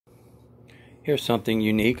Here's something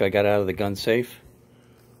unique I got out of the gun safe.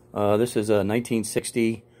 This is a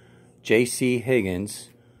 1960 JC Higgins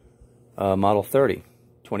Model 30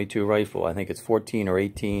 .22 rifle. I think it's 14 or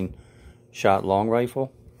 18 shot long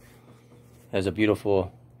rifle. Has a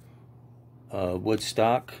beautiful wood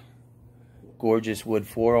stock, gorgeous wood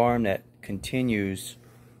forearm that continues,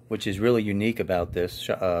 which is really unique about this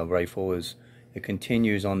rifle, is it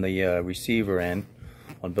continues on the receiver end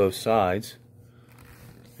on both sides.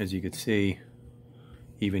 As you can see,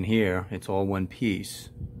 even here, it's all one piece.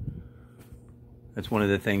 That's one of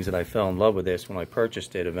the things that I fell in love with this when I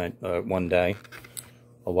purchased it one day,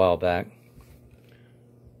 a while back.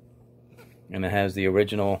 And it has the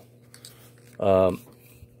original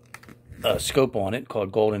scope on it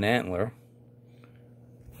called Golden Antler,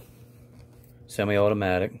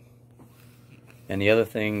 semi-automatic. And the other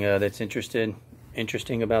thing that's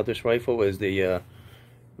interesting about this rifle is the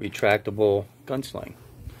retractable gun sling,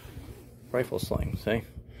 rifle sling. See,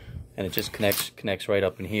 and it just connects right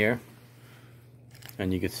up in here.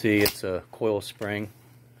 And you can see it's a coil spring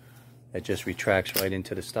that just retracts right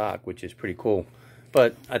into the stock, which is pretty cool.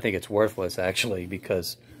 But I think it's worthless actually,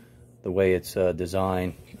 because the way it's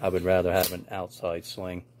designed, I would rather have an outside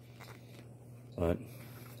sling. But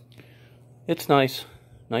it's nice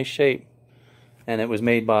shape, and it was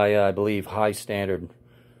made by I believe High Standard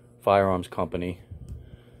Firearms Company,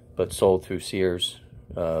 but sold through Sears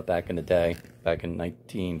back in the day, back in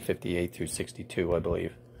 1958 through 62, I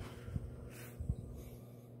believe.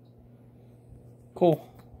 Cool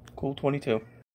 22.